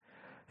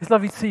It's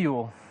lovely to see you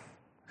all.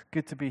 It's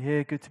good to be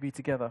here, good to be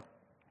together.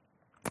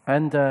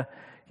 And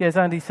as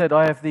Andy said,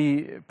 I have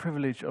the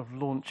privilege of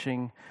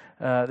launching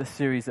the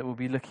series that we'll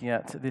be looking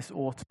at this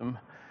autumn.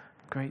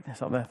 Great,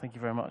 it's up there. Thank you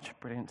very much.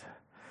 Brilliant.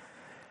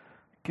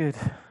 Good.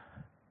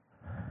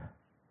 Why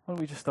don't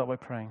we just start by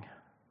praying?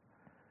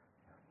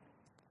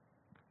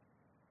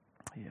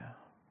 Yeah.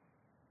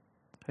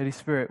 Holy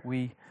Spirit,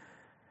 we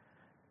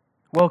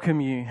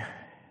welcome you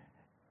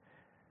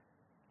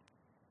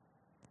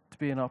to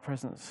be in our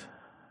presence.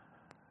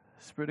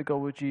 Spirit of God,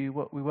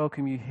 we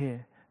welcome you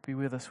here. Be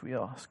with us, we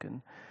ask.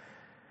 And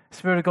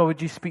Spirit of God, would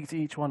you speak to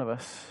each one of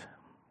us?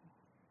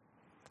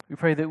 We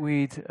pray that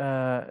we'd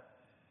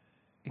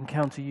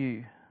encounter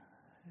you,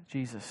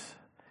 Jesus,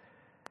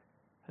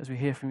 as we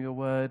hear from your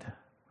word.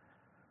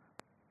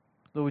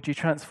 Lord, would you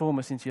transform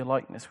us into your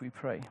likeness, we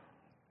pray.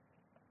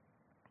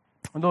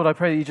 And Lord, I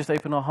pray that you just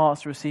open our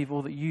hearts to receive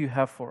all that you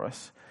have for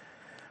us,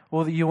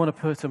 all that you want to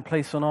put and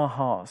place on our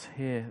hearts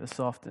here this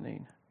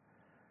afternoon.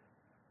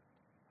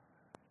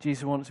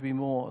 Jesus, we want to be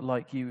more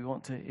like you. We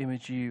want to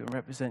image you and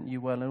represent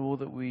you well in all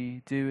that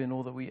we do and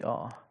all that we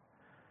are.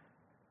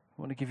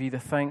 We want to give you the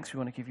thanks. We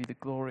want to give you the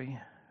glory.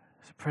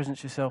 So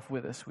presence yourself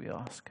with us, we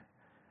ask.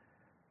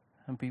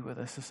 And be with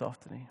us this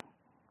afternoon.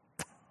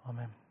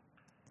 Amen.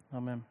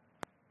 Amen.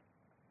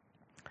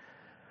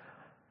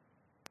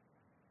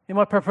 In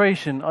my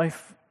preparation, I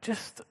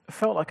just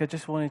felt like I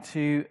just wanted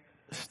to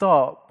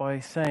start by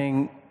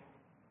saying,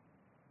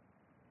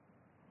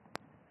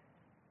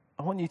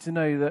 I want you to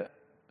know that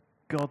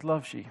God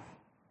loves you.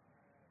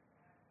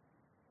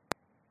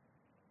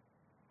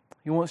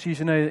 He wants you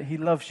to know that he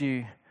loves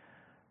you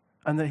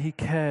and that he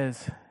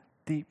cares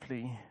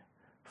deeply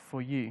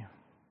for you.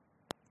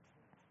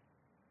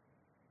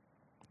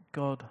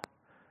 God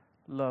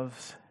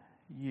loves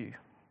you.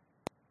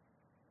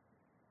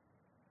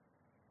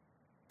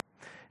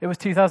 It was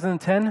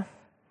 2010.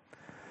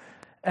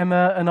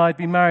 Emma and I had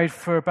been married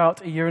for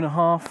about a year and a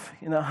half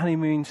in that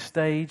honeymoon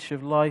stage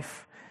of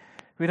life.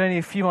 We'd only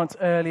a few months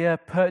earlier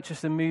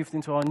purchased and moved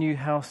into our new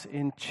house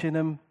in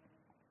Chinham.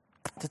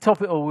 To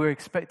top it all, we were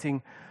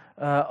expecting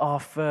our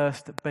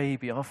first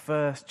baby, our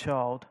first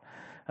child,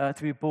 to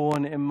be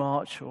born in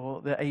March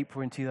or the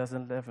April in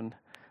 2011.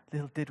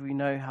 Little did we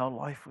know how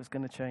life was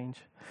going to change.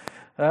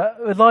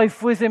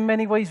 Life was in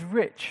many ways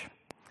rich.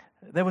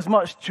 There was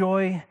much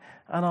joy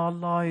and our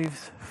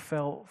lives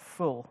felt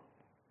full.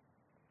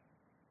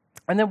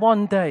 And then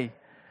one day,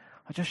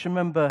 I just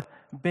remember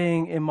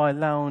being in my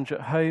lounge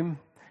at home.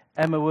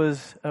 Emma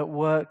was at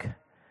work,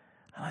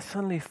 and I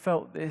suddenly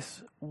felt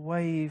this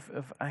wave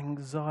of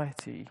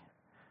anxiety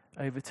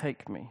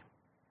overtake me.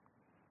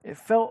 It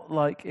felt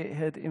like it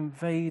had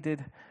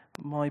invaded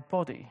my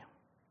body.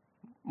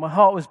 My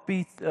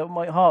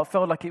heart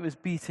felt like it was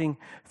beating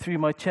through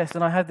my chest,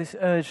 and I had this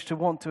urge to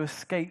want to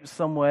escape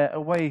somewhere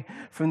away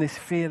from this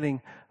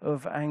feeling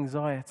of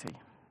anxiety.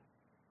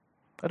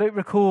 I don't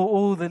recall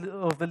all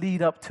of the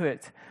lead up to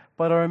it,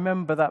 but I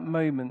remember that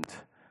moment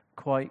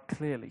quite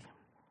clearly.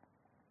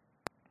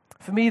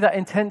 For me, that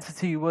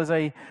intensity was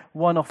a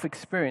one-off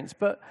experience,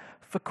 but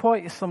for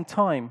quite some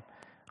time,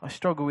 I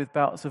struggled with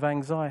bouts of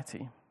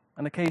anxiety,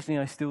 and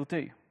occasionally I still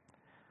do.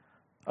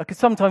 I could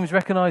sometimes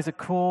recognize a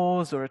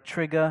cause or a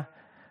trigger,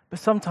 but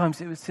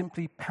sometimes it would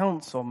simply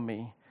pounce on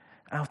me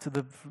out of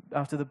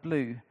the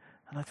blue,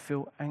 and I'd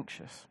feel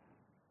anxious.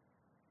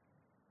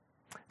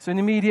 So in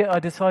the immediate, I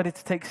decided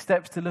to take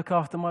steps to look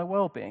after my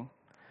well-being.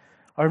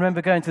 I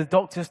remember going to the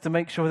doctors to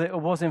make sure that it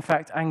was in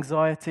fact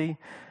anxiety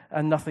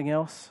and nothing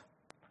else.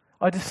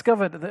 I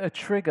discovered that a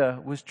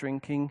trigger was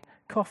drinking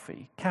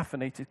coffee,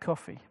 caffeinated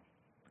coffee.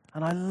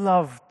 And I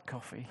loved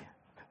coffee.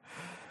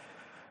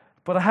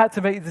 But I had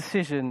to make the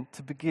decision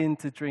to begin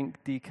to drink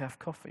decaf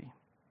coffee.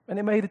 And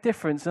it made a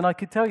difference. And I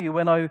could tell you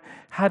when I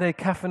had a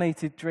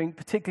caffeinated drink,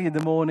 particularly in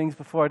the mornings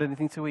before I had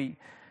anything to eat,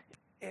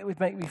 it would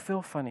make me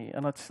feel funny.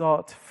 And I'd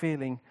start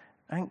feeling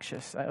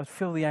anxious. I'd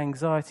feel the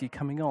anxiety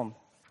coming on.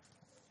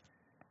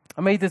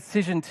 I made the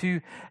decision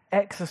to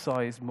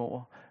exercise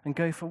more and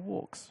go for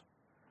walks.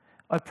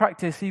 I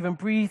practiced even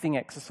breathing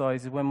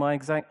exercises when my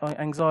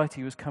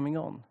anxiety was coming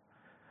on.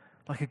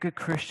 Like a good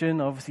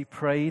Christian, I obviously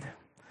prayed,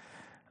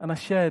 and I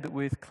shared it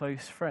with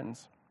close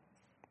friends.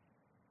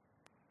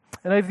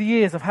 And over the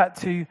years, I've had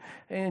to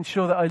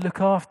ensure that I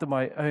look after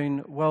my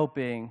own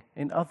well-being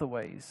in other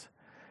ways.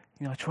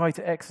 I try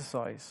to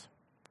exercise.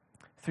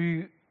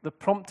 Through the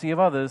prompting of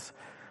others,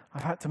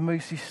 I've had to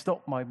mostly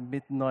stop my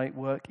midnight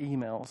work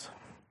emails.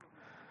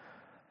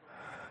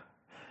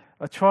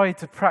 I tried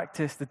to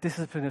practice the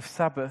discipline of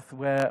Sabbath,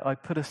 where I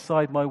put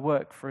aside my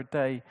work for a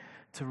day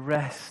to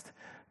rest,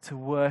 to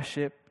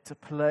worship, to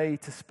play,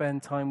 to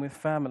spend time with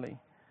family.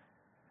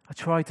 I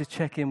tried to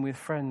check in with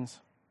friends.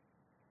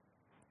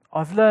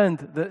 I've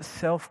learned that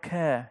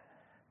self-care,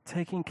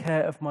 taking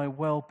care of my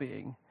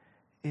well-being,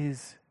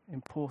 is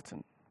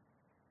important.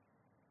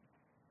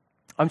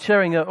 I'm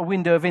sharing a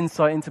window of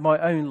insight into my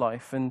own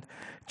life and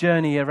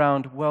journey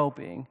around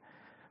well-being,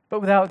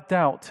 but without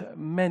doubt,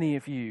 many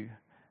of you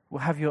will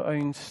have your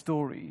own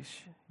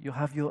stories, you'll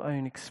have your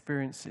own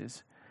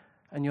experiences,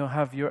 and you'll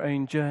have your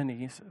own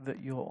journeys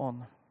that you're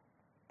on.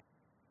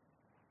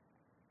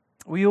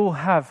 We all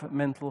have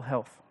mental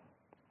health.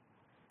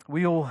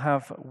 We all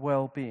have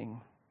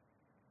well-being.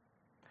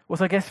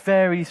 What I guess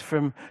varies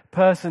from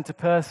person to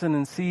person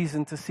and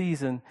season to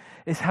season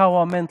is how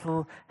our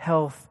mental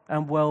health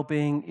and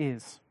well-being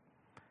is.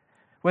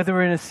 Whether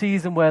we're in a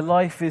season where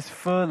life is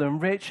full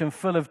and rich and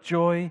full of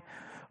joy,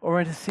 or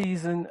in a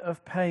season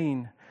of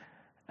pain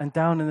and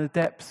down in the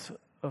depths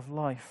of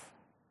life.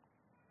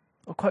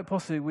 Or quite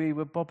possibly we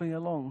were bobbing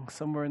along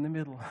somewhere in the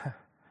middle.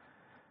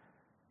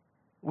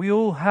 We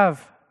all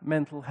have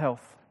mental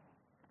health.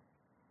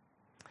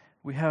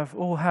 We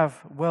all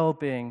have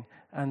well-being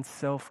and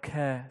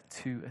self-care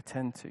to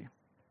attend to.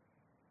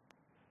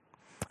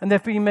 And there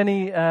have been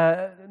many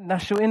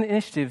national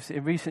initiatives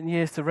in recent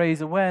years to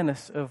raise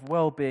awareness of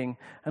well-being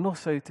and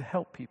also to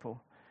help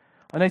people.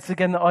 I noticed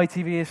again that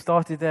ITV has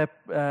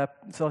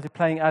started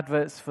playing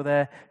adverts for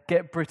their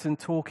Get Britain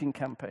Talking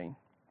campaign.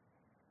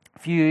 A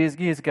few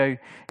years ago,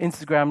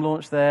 Instagram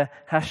launched their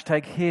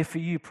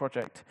 #HereForYou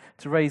project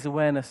to raise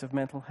awareness of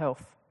mental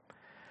health.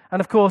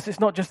 And of course, it's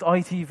not just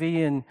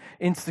ITV and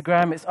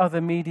Instagram, it's other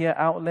media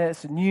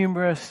outlets,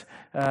 numerous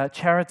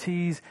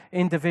charities,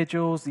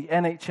 individuals, the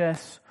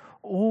NHS,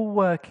 all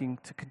working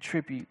to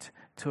contribute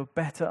to a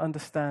better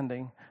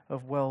understanding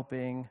of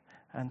well-being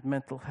and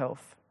mental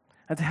health,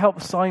 and to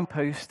help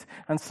signpost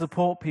and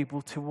support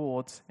people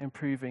towards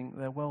improving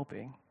their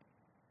well-being.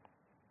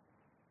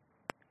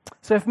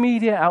 So if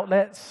media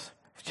outlets,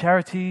 if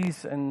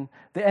charities and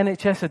the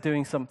NHS are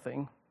doing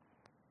something,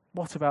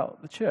 what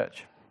about the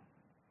church?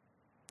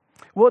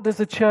 What does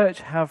the church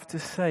have to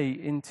say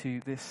into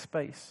this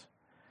space?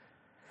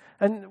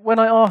 And when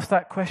I ask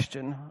that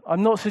question,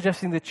 I'm not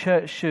suggesting the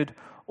church should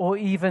or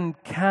even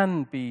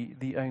can be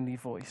the only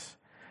voice.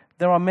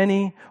 There are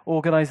many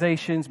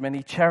organizations,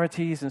 many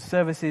charities and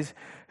services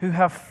who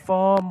have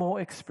far more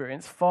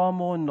experience, far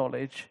more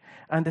knowledge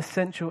and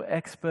essential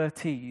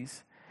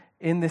expertise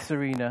in this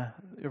arena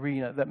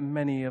that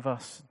many of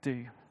us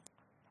do.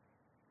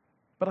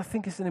 But I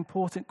think it's an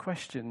important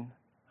question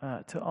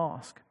to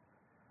ask.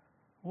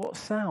 What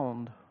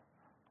sound,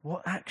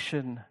 what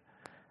action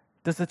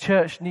does the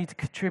church need to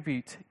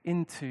contribute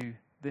into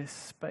this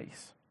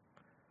space?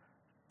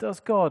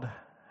 Does God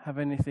have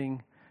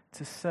anything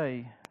to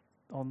say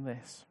on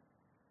this?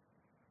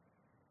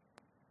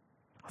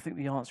 I think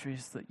the answer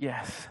is that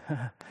yes,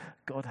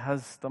 God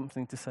has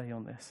something to say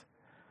on this.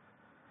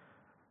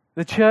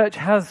 The church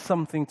has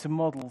something to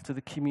model to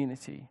the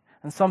community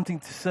and something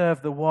to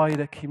serve the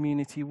wider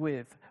community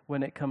with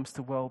when it comes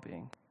to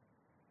well-being.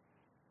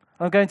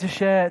 I'm going to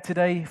share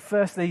today,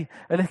 firstly,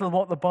 a little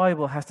what the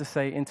Bible has to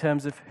say in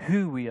terms of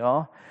who we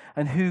are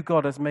and who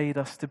God has made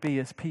us to be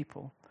as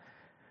people.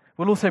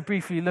 We'll also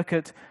briefly look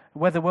at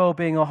whether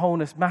well-being or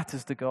wholeness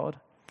matters to God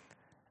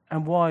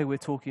and why we're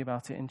talking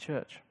about it in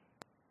church.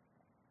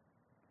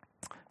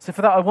 So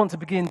for that, I want to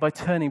begin by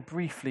turning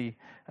briefly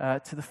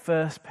to the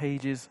first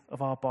pages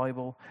of our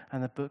Bible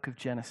and the book of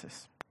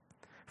Genesis.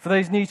 For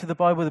those new to the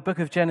Bible, the book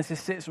of Genesis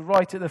sits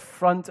right at the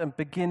front and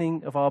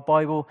beginning of our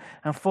Bible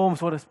and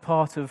forms what is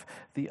part of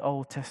the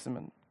Old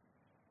Testament.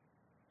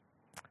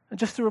 And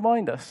just to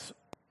remind us,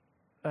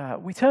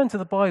 we turn to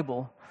the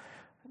Bible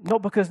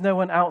not because no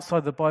one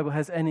outside the Bible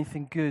has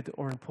anything good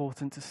or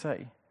important to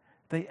say.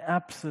 They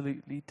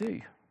absolutely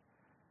do.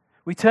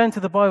 We turn to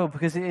the Bible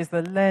because it is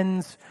the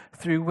lens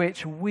through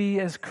which we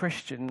as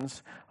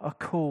Christians are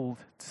called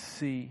to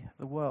see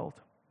the world.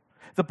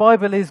 The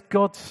Bible is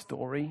God's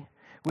story,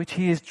 which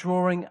he is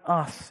drawing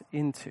us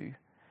into,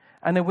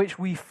 and in which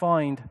we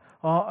find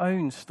our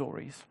own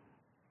stories.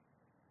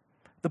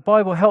 The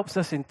Bible helps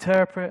us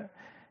interpret,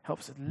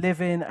 helps us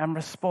live in and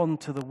respond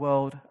to the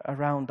world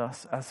around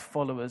us as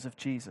followers of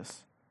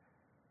Jesus.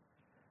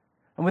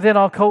 And within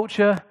our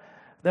culture,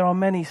 there are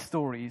many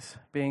stories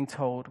being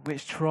told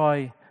which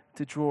try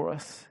to draw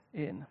us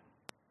in.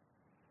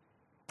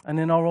 And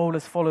in our role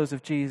as followers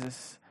of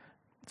Jesus,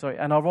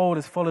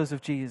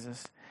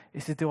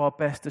 is to do our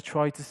best to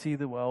try to see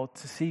the world,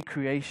 to see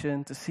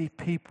creation, to see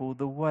people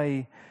the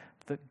way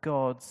that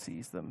God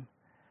sees them,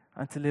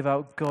 and to live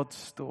out God's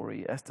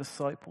story as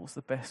disciples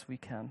the best we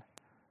can.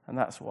 And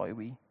that's why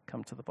we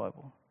come to the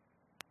Bible.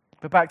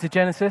 But back to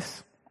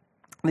Genesis.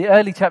 The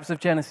early chapters of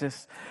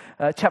Genesis,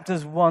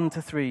 chapters 1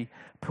 to 3,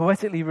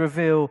 poetically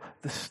reveal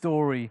the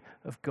story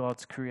of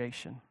God's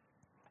creation.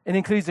 It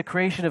includes the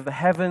creation of the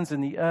heavens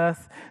and the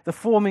earth, the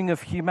forming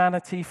of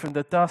humanity from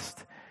the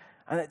dust,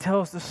 and it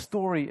tells the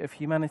story of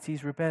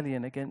humanity's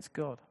rebellion against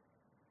God.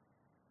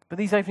 But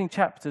these opening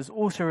chapters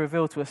also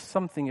reveal to us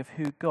something of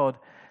who God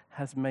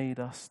has made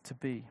us to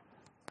be.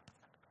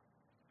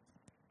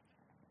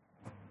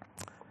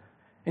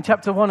 In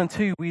chapter 1 and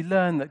 2, we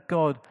learn that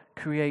God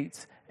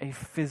creates a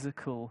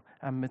physical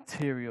and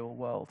material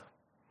world.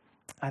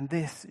 And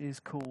this is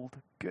called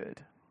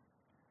good.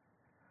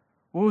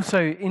 We're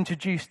also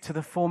introduced to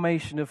the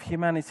formation of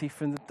humanity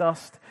from the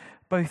dust,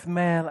 both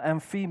male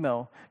and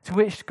female, to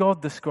which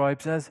God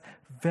describes as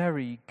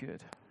very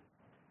good.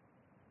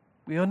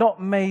 We are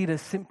not made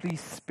as simply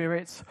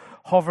spirits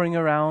hovering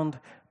around,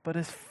 but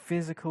as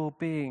physical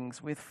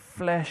beings with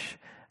flesh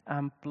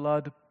and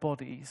blood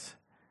bodies,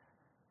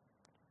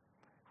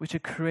 which are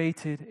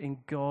created in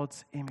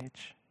God's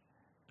image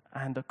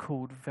and are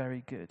called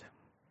very good.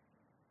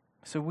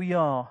 So we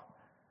are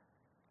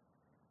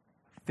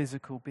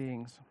physical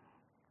beings.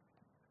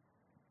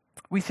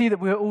 We see that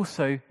we're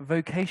also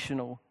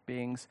vocational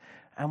beings,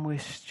 and we're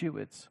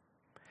stewards.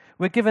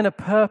 We're given a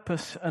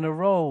purpose and a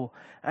role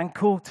and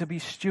called to be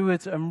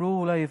stewards and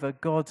rule over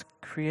God's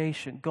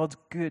creation, God's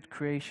good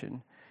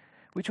creation,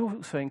 which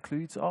also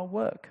includes our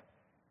work.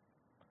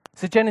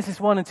 So Genesis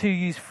 1 and 2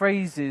 use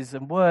phrases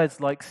and words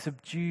like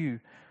subdue,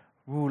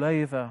 rule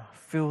over,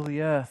 fill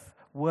the earth,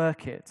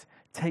 work it,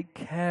 take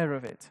care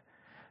of it,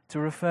 to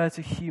refer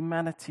to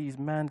humanity's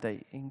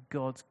mandate in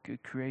God's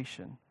good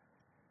creation.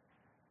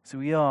 So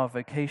we are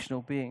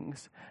vocational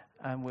beings,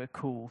 and we're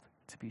called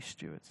to be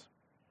stewards.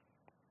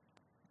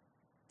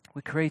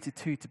 We're created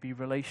too to be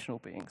relational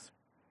beings.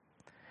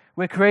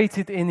 We're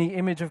created in the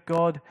image of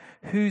God,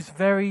 whose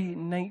very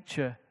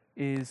nature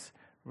is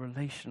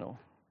relational.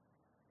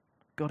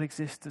 God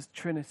exists as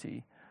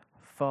Trinity,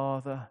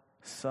 Father,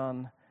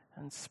 Son,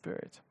 and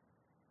Spirit.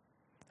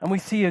 And we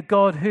see a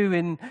God who,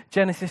 in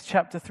Genesis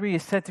chapter 3,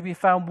 is said to be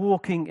found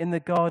walking in the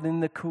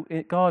garden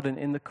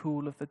in the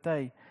cool of the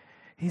day.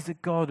 He's a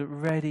God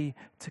ready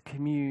to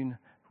commune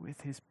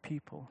with his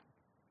people.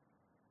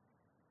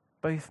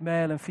 Both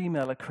male and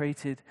female are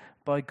created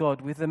by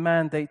God with the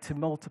mandate to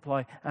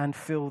multiply and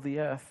fill the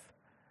earth.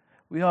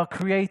 We are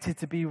created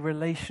to be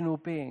relational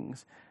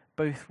beings,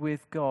 both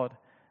with God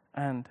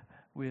and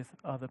with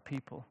other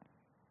people.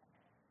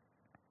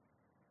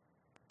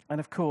 And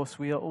of course,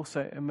 we are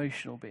also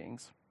emotional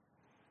beings.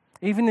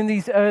 Even in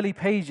these early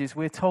pages,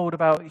 we're told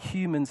about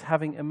humans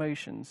having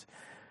emotions.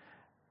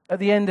 At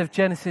the end of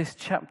Genesis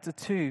chapter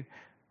 2,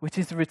 which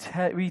is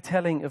the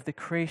retelling of the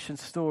creation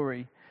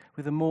story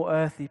with a more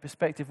earthly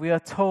perspective, we are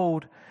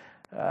told,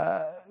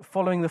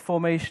 following the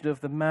formation of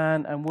the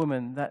man and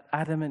woman, that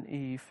Adam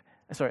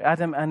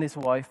and his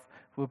wife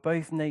were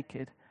both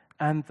naked,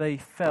 and they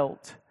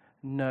felt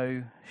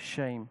no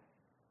shame.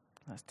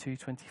 That's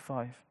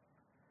 2:25.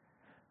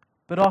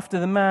 But after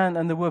the man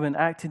and the woman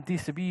act in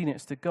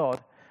disobedience to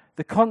God,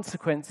 the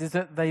consequence is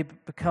that they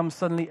become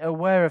suddenly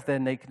aware of their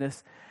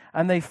nakedness,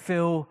 and they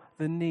feel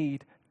the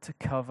need to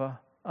cover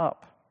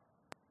up.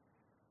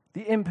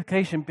 The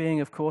implication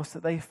being, of course,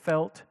 that they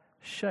felt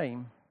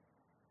shame.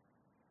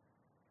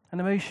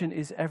 And emotion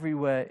is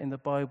everywhere in the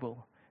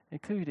Bible,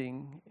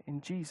 including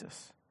in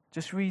Jesus.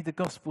 Just read the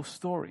gospel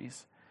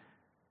stories.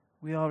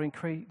 We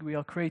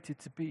are created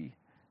to be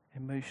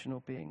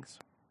emotional beings.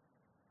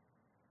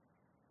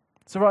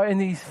 So right in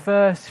these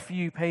first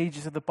few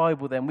pages of the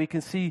Bible then, we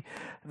can see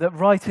that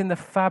right in the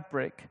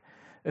fabric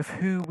of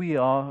who we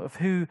are, of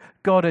who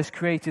God has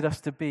created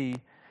us to be,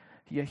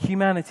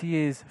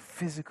 humanity as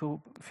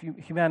physical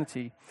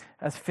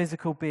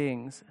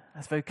beings,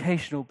 as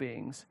vocational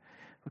beings.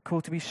 We're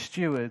called to be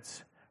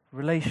stewards,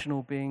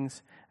 relational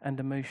beings, and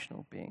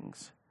emotional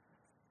beings.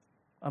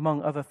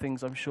 Among other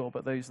things, I'm sure,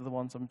 but those are the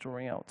ones I'm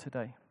drawing out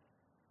today.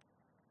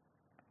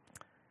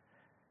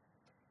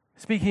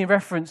 Speaking in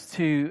reference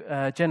to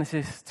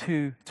Genesis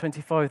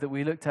 2:25 that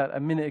we looked at a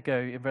minute ago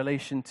in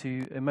relation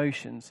to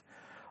emotions,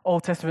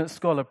 Old Testament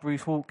scholar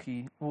Bruce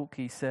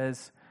Waltke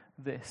says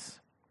this: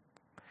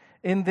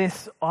 in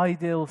this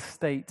ideal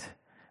state,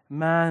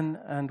 man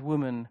and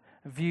woman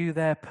view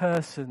their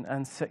person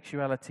and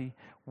sexuality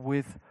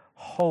with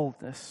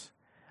wholeness,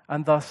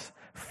 and thus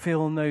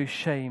feel no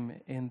shame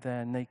in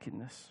their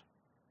nakedness.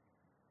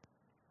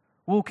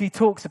 Waltke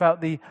talks about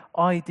the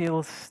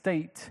ideal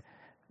state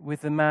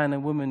with the man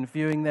and woman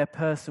viewing their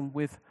person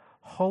with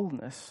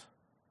wholeness.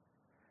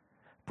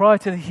 Prior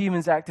to the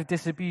human's act of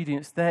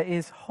disobedience, there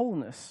is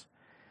wholeness.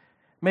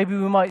 Maybe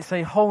we might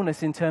say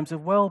wholeness in terms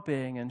of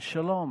well-being and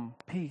shalom,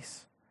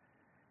 peace.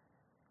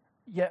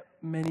 Yet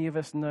many of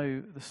us know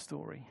the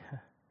story,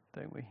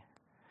 don't we?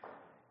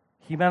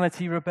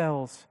 Humanity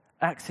rebels,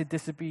 acts in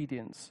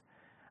disobedience,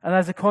 and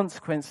as a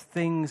consequence,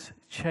 things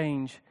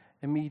change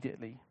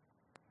immediately.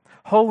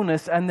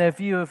 Wholeness and their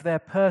view of their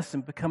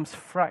person becomes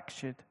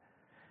fractured.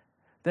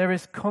 There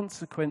is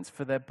consequence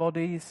for their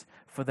bodies,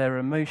 for their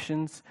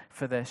emotions,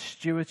 for their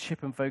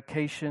stewardship and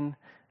vocation,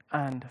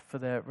 and for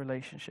their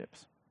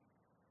relationships.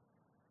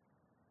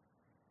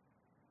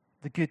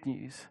 The good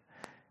news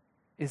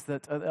is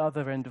that at the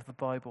other end of the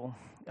Bible,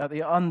 at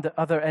the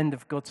other end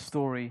of God's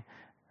story,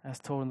 as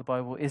told in the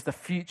Bible, is the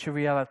future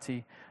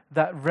reality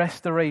that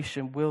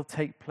restoration will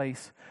take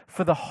place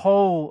for the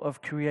whole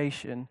of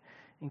creation,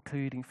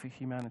 including for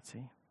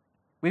humanity.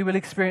 We will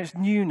experience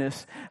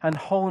newness and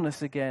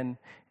wholeness again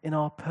in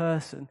our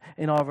person,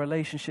 in our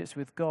relationships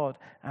with God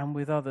and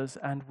with others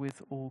and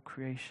with all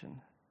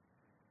creation.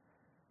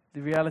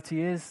 The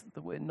reality is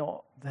that we're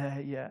not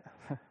there yet.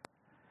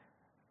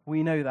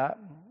 We know that.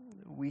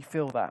 We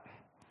feel that.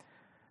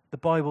 The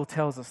Bible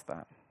tells us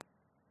that.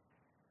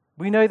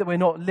 We know that we're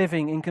not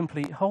living in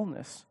complete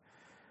wholeness.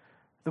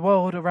 The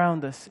world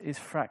around us is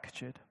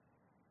fractured,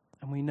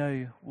 and we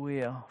know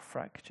we are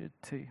fractured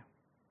too.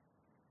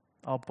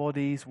 Our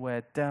bodies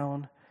wear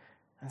down,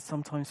 and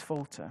sometimes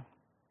falter.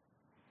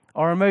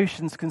 Our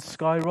emotions can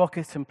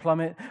skyrocket and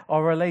plummet.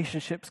 Our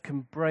relationships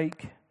can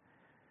break.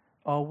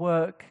 Our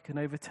work can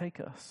overtake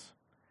us.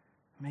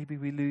 Maybe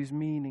we lose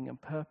meaning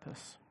and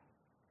purpose.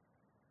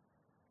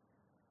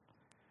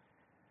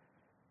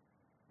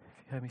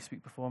 If you heard me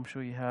speak before, I'm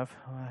sure you have.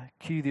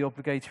 Cue the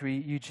obligatory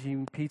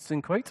Eugene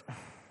Peterson quote.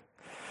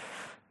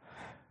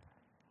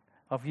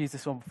 I've used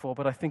this one before,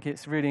 but I think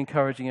it's really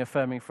encouraging and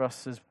affirming for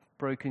us as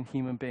broken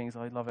human beings.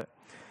 I love it.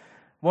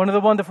 One of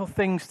the wonderful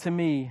things to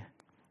me,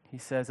 he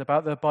says,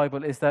 about the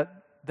Bible is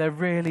that there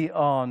really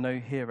are no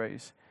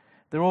heroes.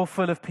 They're all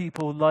full of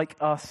people like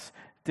us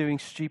doing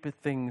stupid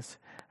things,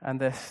 and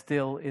they're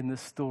still in the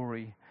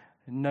story.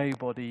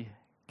 Nobody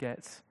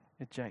gets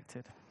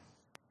ejected.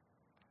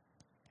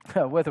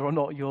 Whether or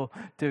not you're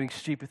doing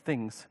stupid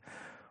things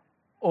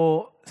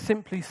or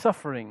simply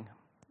suffering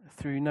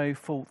through no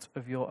fault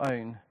of your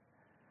own,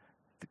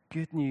 the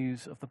good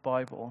news of the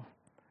Bible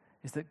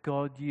is that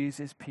God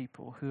uses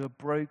people who are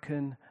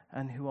broken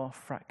and who are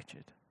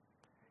fractured.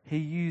 He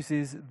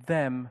uses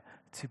them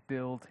to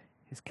build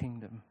his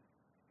kingdom.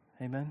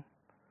 Amen?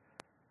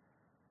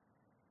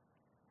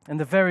 And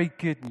the very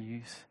good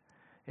news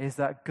is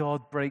that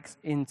God breaks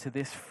into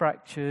this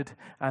fractured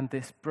and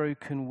this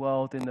broken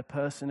world in the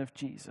person of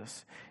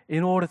Jesus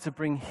in order to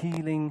bring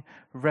healing,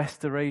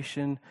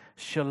 restoration,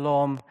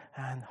 shalom,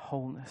 and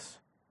wholeness.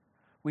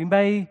 We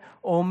may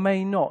or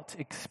may not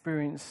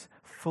experience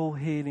full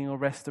healing or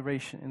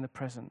restoration in the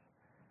present,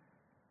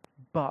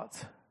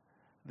 but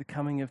the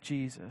coming of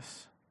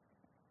Jesus,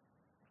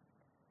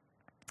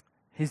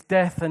 his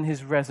death and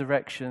his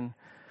resurrection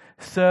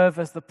serve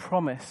as the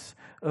promise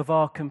of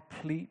our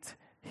complete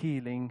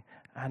healing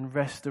and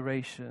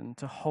restoration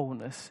to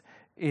wholeness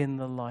in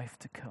the life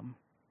to come.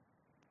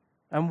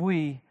 And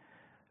we,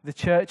 the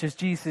church as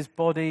Jesus'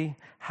 body,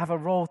 have a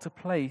role to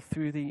play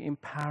through the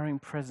empowering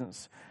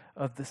presence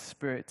of the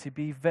Spirit to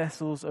be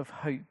vessels of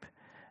hope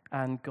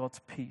and God's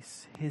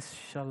peace, his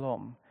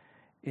shalom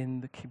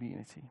in the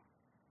community.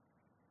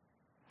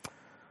 I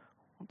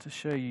want to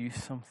show you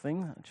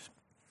something.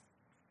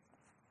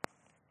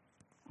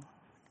 I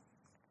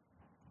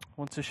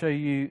want to show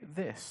you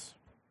this.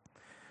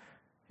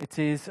 It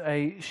is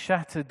a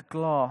shattered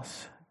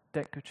glass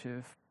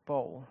decorative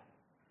bowl.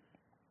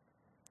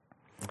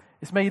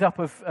 It's made up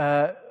of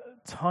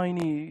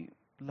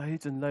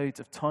loads and loads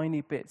of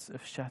tiny bits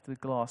of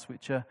shattered glass,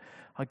 which are,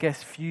 I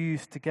guess,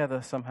 fused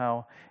together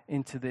somehow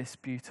into this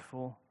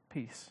beautiful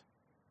piece.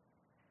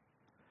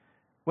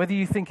 Whether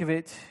you think of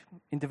it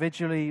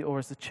individually or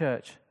as a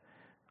church,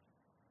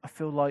 I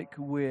feel like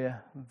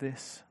we're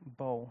this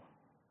bowl.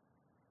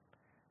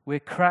 We're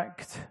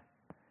cracked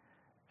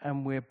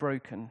and we're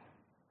broken.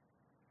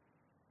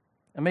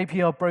 And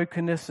maybe our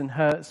brokenness and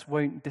hurts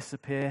won't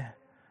disappear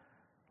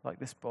like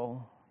this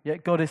bowl.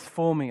 Yet God is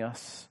forming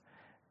us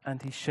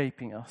and he's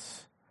shaping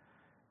us,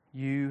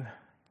 you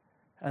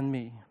and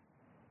me,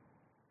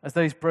 as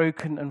those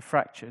broken and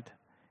fractured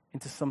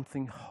into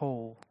something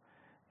whole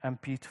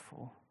and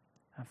beautiful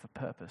and for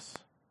purpose.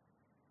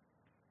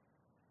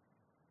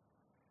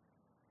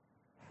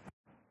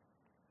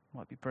 We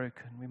might be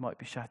broken, we might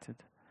be shattered,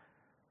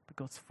 but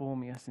God's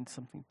forming us into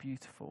something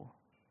beautiful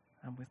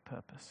and with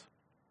purpose.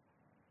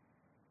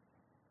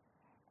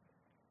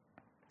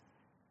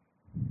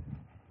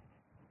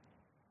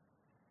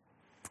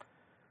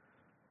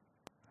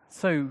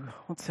 So, I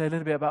want to say a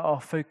little bit about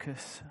our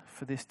focus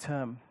for this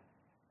term.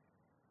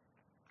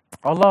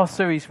 Our last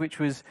series, which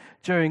was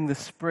during the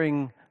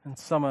spring and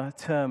summer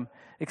term,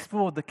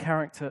 explored the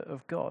character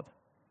of God.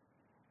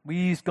 We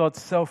used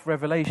God's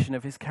self-revelation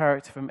of his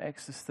character from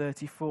Exodus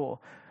 34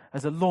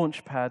 as a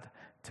launch pad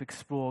to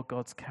explore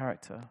God's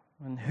character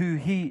and who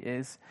he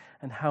is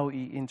and how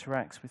he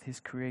interacts with his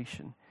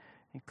creation,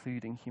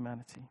 including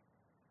humanity.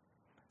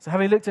 So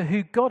having looked at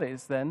who God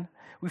is then,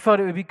 we felt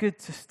it would be good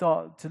to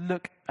start to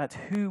look at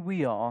who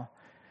we are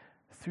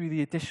through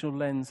the additional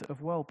lens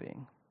of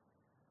well-being.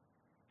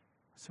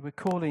 So we're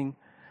calling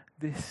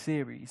this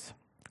series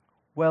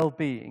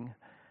Well-Being,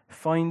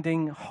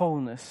 Finding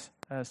Wholeness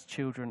as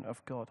Children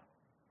of God.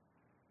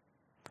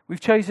 We've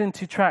chosen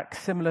to track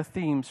similar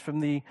themes from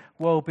the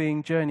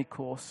Well-Being Journey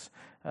course,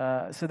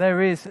 so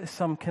there is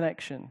some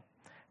connection.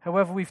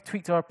 However, we've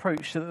tweaked our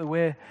approach so that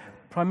we're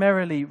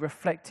primarily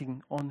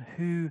reflecting on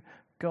who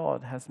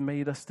God has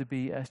made us to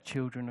be as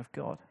children of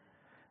God,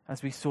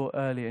 as we saw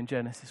earlier in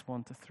Genesis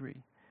 1-3,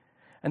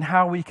 and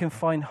how we can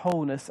find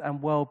wholeness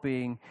and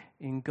well-being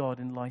in God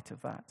in light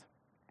of that.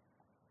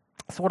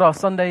 So what our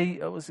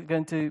Sunday was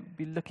going to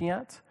be looking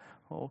at,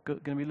 or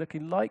going to be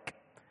looking like,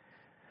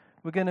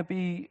 we're going to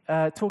be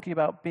talking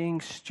about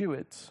being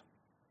stewards.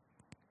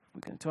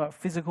 We're going to talk about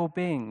physical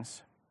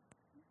beings,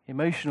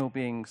 emotional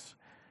beings,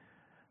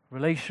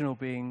 relational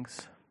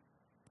beings,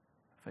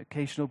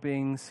 vocational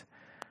beings,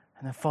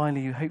 and then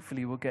finally,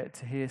 hopefully, we'll get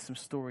to hear some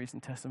stories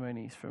and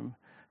testimonies from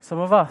some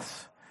of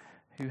us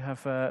who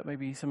have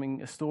maybe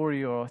a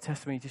story or a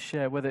testimony to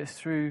share, whether it's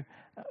through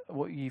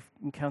what you've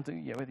encountered,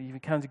 whether you've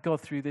encountered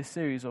God through this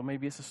series, or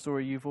maybe it's a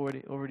story you've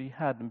already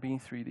had and been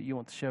through that you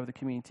want to share with the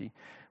community.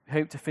 We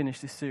hope to finish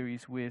this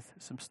series with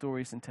some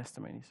stories and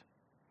testimonies.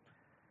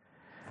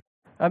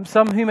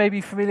 Some who may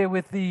be familiar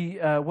with the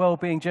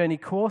Wellbeing Journey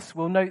course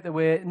will note that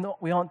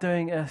we aren't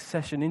doing a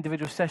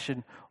individual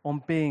session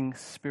on being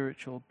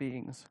spiritual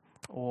beings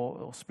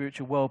or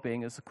spiritual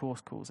well-being, as the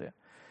course calls it.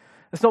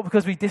 It's not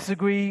because we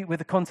disagree with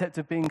the concept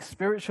of being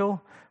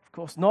spiritual, of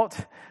course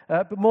not,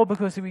 but more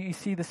because we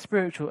see the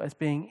spiritual as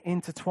being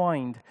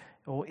intertwined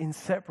or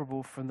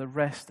inseparable from the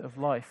rest of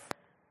life.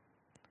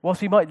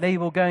 Whilst we might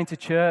label going to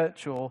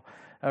church or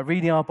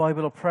reading our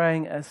Bible or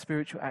praying as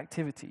spiritual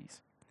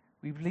activities,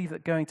 we believe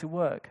that going to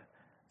work,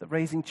 that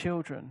raising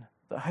children,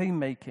 that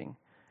homemaking,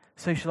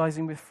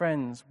 socializing with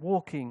friends,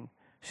 walking,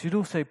 should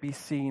also be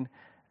seen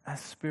as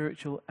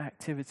spiritual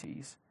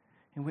activities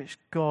in which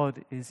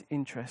God is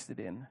interested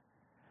in,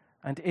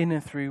 and in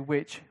and through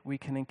which we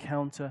can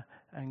encounter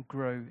and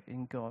grow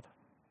in God.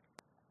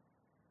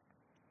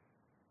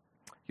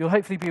 You'll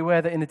hopefully be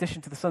aware that in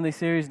addition to the Sunday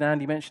series, and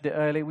Andy mentioned it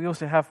earlier, we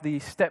also have the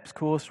STEPS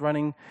course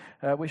running,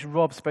 which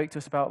Rob spoke to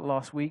us about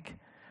last week.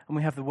 And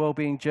we have the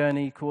Wellbeing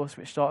Journey course,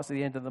 which starts at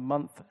the end of the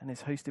month and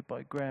is hosted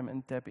by Graham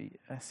and Debbie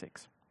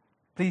Essex.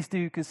 Please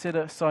do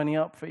consider signing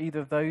up for either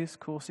of those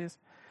courses.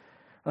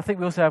 I think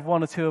we also have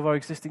one or two of our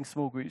existing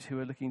small groups who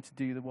are looking to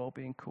do the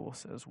Wellbeing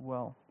course as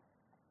well.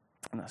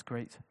 And that's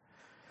great.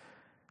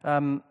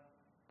 In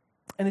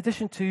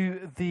addition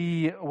to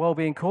the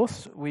Wellbeing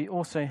course, we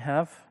also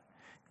have,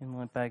 in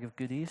my bag of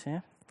goodies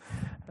here,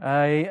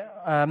 a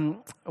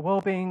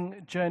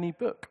Wellbeing Journey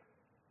book.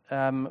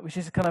 Which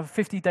is a kind of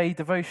 50-day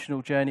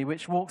devotional journey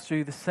which walks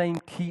through the same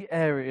key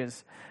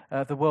areas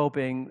of the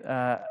well-being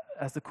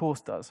as the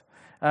course does.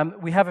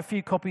 We have a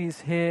few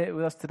copies here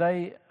with us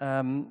today.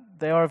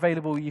 They are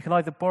available. You can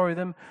either borrow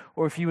them,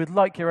 or if you would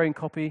like your own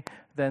copy,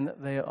 then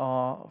they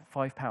are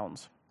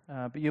 £5.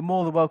 But you're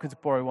more than welcome to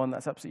borrow one.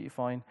 That's absolutely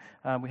fine.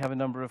 We have a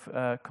number of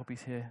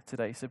copies here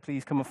today, so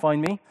please come and find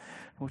me.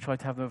 We'll try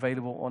to have them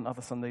available on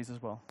other Sundays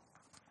as well.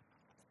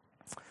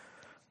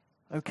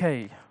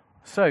 Okay,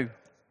 so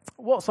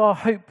what's our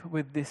hope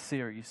with this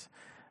series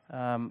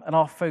and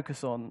our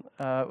focus on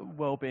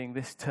well-being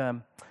this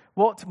term?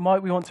 What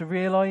might we want to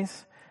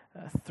realize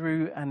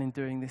through and in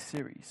doing this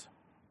series?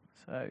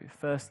 So,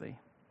 firstly,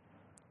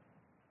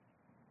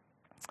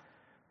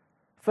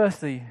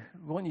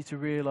 we want to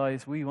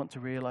realize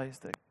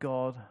that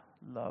God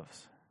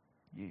loves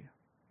you.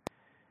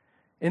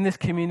 In this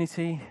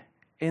community,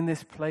 in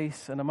this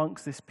place, and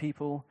amongst this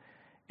people,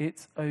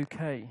 it's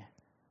okay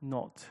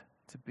not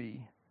to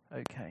be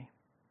okay.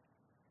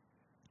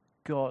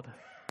 God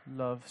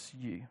loves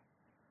you.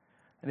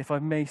 And if I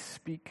may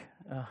speak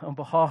on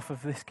behalf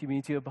of this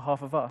community, on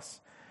behalf of us,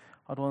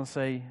 I'd want to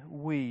say,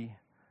 we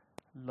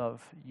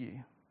love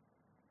you.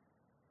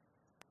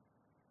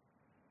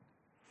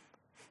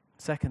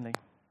 Secondly,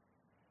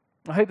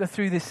 I hope that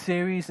through this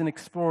series and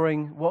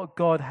exploring what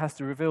God has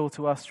to reveal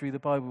to us through the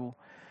Bible,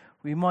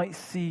 we might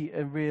see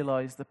and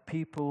realize the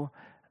people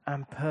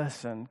and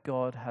person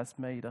God has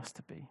made us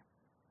to be.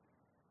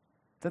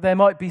 That there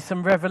might be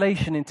some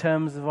revelation in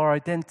terms of our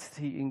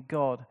identity in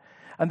God,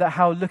 and that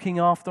how looking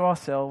after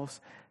ourselves,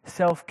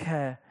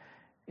 self-care,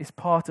 is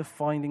part of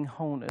finding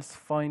wholeness,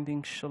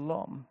 finding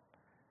shalom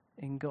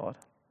in God.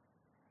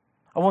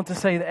 I want to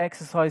say that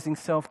exercising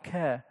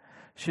self-care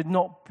should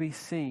not be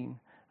seen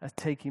as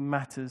taking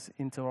matters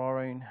into our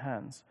own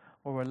hands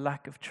or a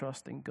lack of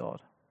trust in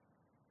God.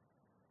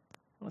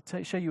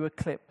 I'll show you a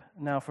clip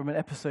now from an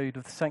episode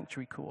of the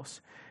Sanctuary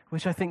course,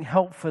 which I think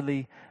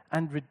helpfully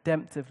and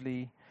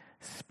redemptively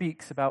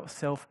speaks about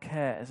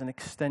self-care as an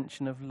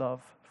extension of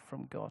love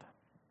from God.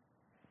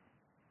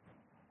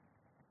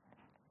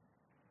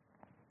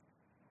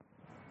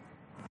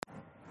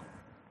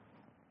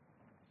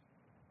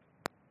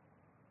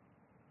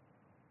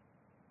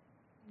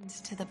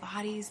 To the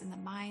bodies and the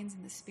minds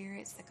and the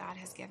spirits that God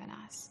has given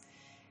us.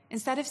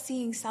 Instead of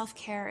seeing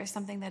self-care as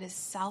something that is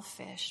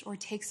selfish or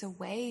takes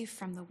away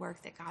from the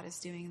work that God is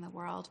doing in the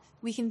world,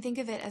 we can think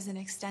of it as an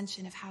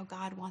extension of how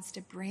God wants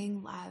to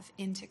bring love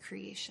into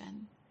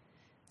creation.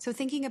 So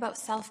thinking about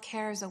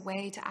self-care as a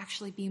way to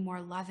actually be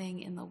more loving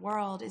in the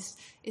world is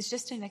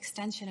just an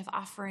extension of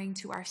offering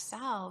to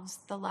ourselves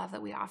the love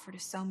that we offer to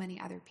so many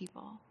other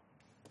people.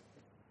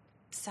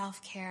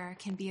 Self-care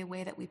can be a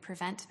way that we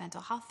prevent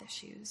mental health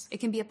issues. It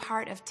can be a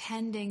part of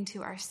tending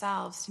to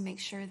ourselves to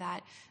make sure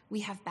that we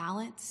have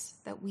balance,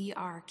 that we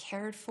are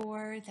cared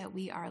for, that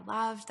we are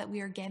loved, that we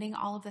are getting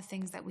all of the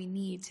things that we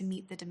need to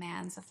meet the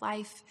demands of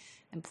life,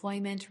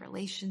 employment,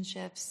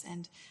 relationships,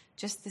 and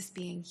just this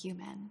being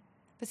human.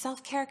 But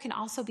self-care can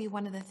also be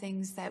one of the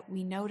things that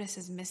we notice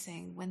is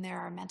missing when there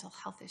are mental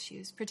health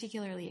issues,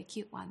 particularly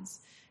acute ones.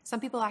 Some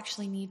people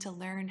actually need to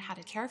learn how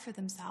to care for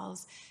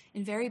themselves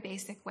in very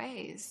basic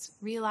ways,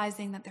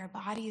 realizing that their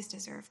bodies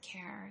deserve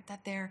care,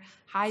 that their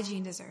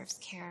hygiene deserves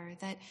care,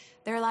 that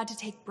they're allowed to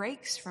take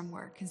breaks from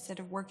work instead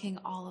of working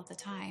all of the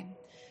time.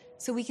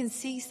 So we can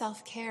see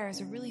self-care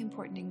as a really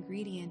important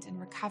ingredient in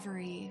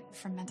recovery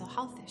from mental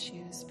health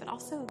issues, but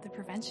also the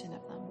prevention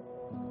of them.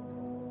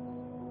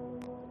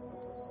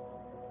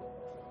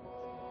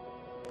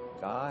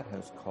 God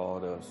has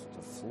called us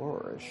to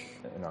flourish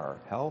in our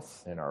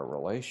health, in our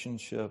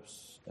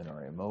relationships, in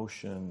our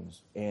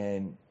emotions,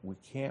 and we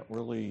can't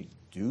really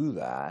do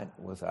that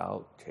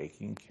without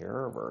taking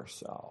care of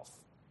ourselves.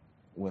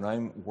 When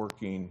I'm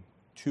working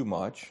too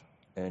much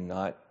and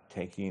not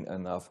taking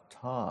enough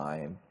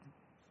time,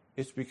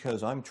 it's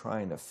because I'm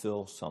trying to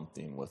fill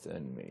something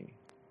within me,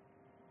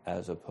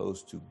 as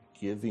opposed to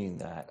giving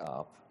that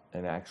up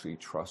and actually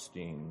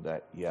trusting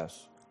that,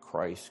 yes,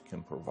 Christ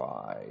can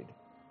provide.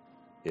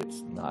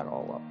 It's not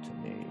all up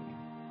to me.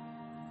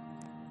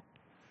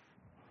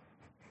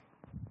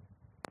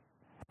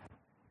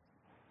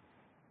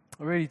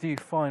 I really do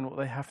find what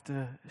they have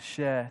to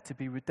share to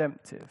be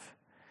redemptive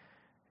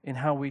in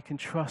how we can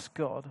trust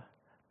God,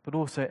 but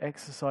also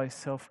exercise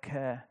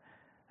self-care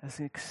as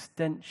an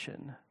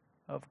extension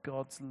of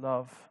God's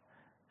love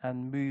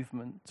and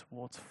movement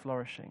towards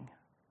flourishing.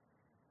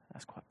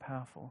 That's quite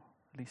powerful,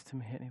 at least to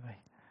me anyway.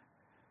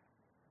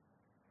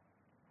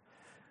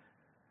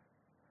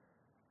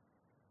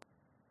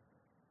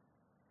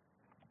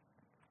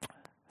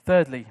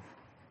 Thirdly,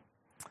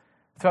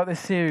 throughout this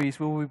series,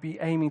 we will be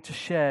aiming to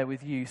share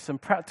with you some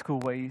practical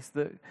ways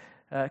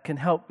that can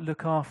help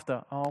look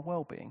after our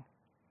well-being.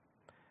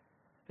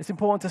 It's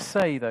important to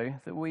say, though,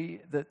 that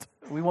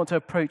we want to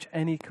approach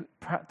any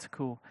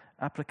practical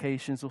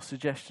applications or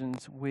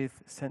suggestions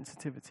with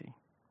sensitivity.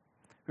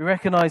 We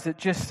recognize that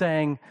just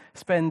saying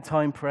spend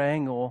time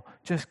praying or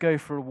just go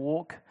for a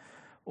walk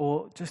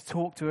or just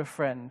talk to a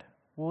friend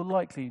will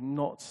likely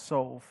not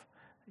solve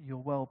your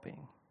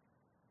well-being.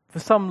 For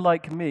some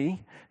like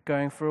me,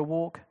 going for a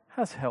walk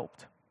has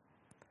helped.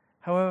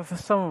 However, for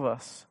some of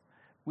us,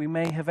 we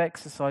may have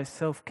exercised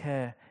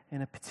self-care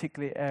in a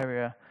particular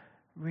area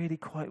really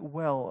quite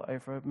well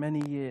over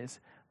many years,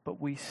 but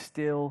we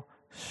still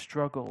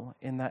struggle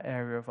in that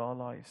area of our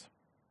lives.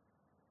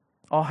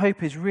 Our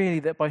hope is really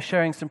that by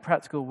sharing some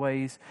practical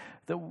ways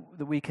that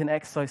we can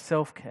exercise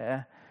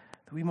self-care,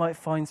 that we might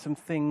find some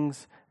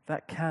things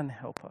that can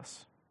help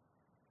us.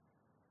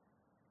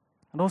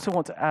 And also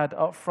want to add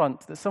up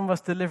front that some of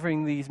us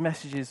delivering these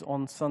messages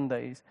on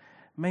Sundays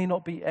may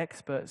not be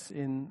experts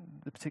in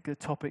the particular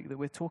topic that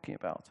we're talking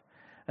about.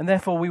 And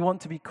therefore, we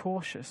want to be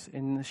cautious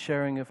in the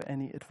sharing of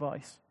any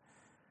advice.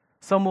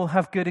 Some will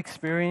have good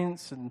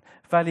experience and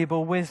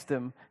valuable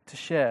wisdom to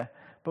share,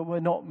 but we're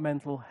not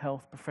mental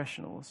health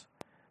professionals.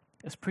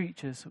 As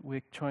preachers,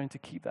 we're trying to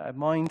keep that in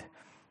mind.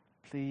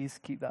 Please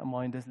keep that in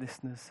mind as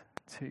listeners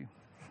too.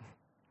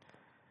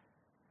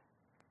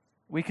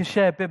 We can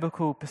share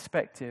biblical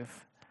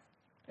perspective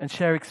and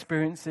share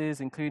experiences,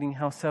 including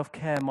how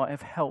self-care might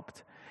have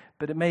helped,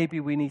 but it may be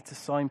we need to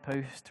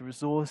signpost to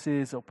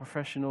resources or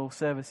professional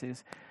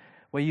services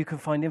where you can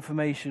find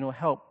information or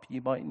help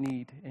you might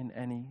need in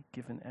any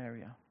given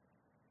area.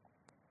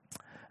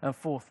 And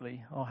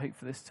fourthly, our hope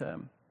for this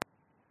term,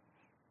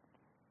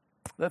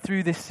 that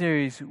through this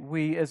series,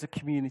 we as a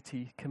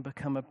community can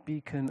become a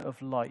beacon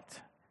of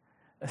light,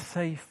 a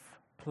safe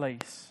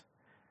place,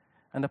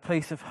 and a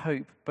place of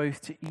hope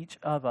both to each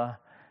other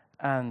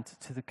and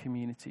to the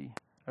community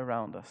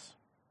around us.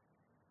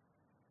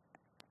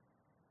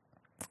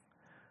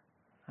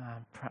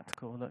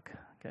 Practical, look,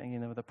 getting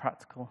in with the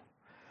practical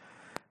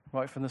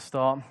right from the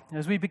start.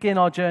 As we begin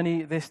our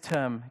journey this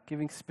term,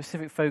 giving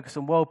specific focus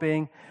on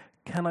well-being,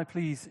 can I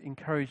please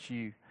encourage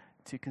you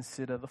to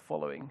consider the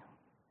following?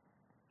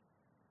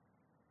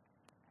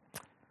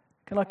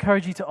 Can I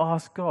encourage you to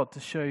ask God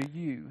to show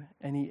you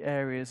any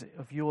areas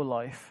of your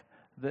life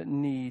that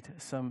need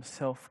some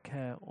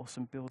self-care or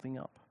some building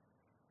up?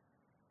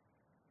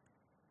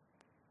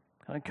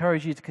 I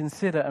encourage you to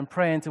consider and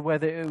pray into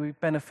whether it would be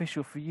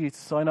beneficial for you to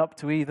sign up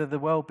to either the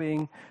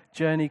Wellbeing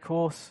Journey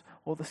course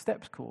or the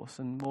Steps course,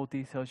 and more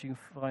details you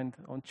can find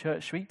on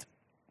Church Suite.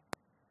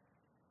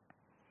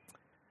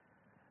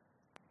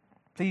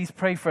 Please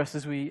pray for us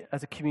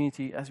as a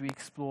community, as we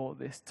explore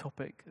this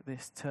topic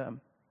this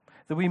term,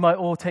 that we might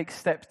all take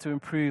steps to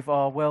improve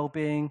our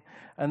well-being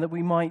and that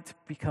we might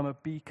become a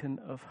beacon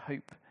of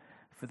hope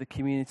for the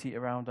community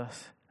around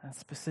us, and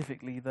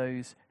specifically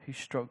those who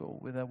struggle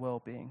with their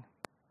well-being.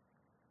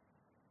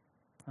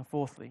 And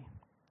fourthly,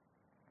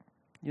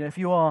 if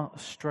you are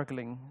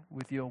struggling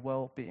with your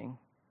well-being,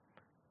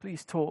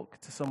 please talk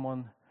to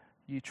someone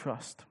you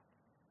trust,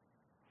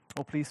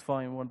 or please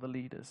find one of the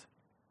leaders.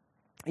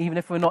 Even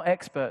if we're not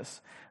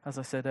experts, as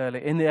I said earlier,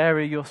 in the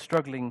area you're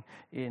struggling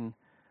in,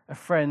 a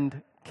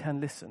friend can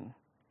listen,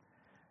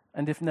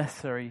 and if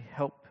necessary,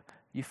 help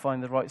you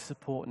find the right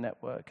support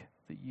network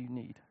that you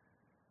need.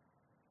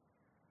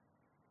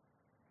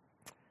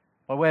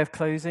 By way of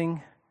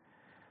closing,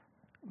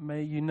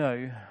 may you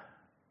know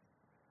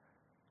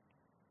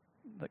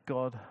that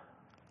God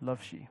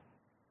loves you.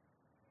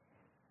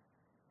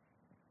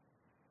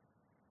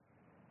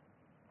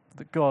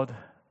 That God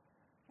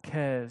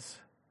cares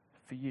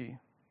for you.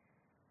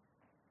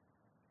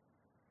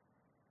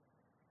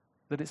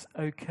 That it's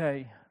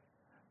okay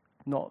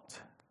not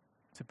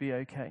to be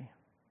okay.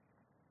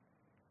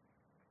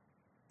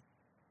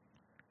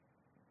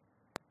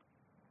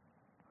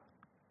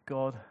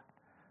 God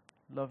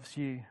loves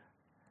you.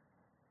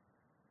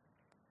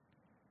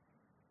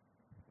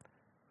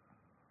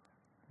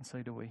 And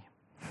so do we.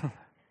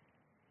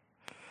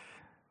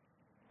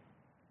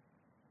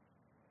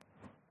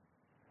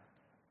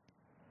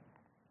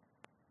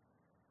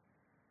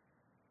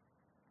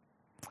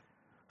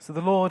 So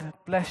the Lord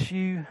bless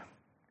you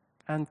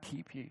and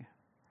keep you.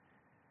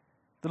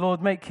 The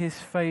Lord make his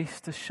face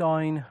to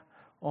shine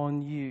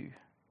on you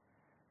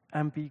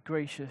and be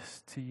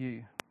gracious to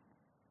you.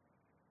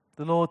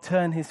 The Lord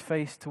turn his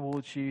face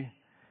towards you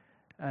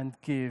and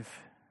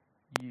give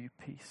you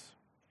peace.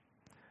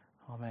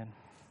 Amen.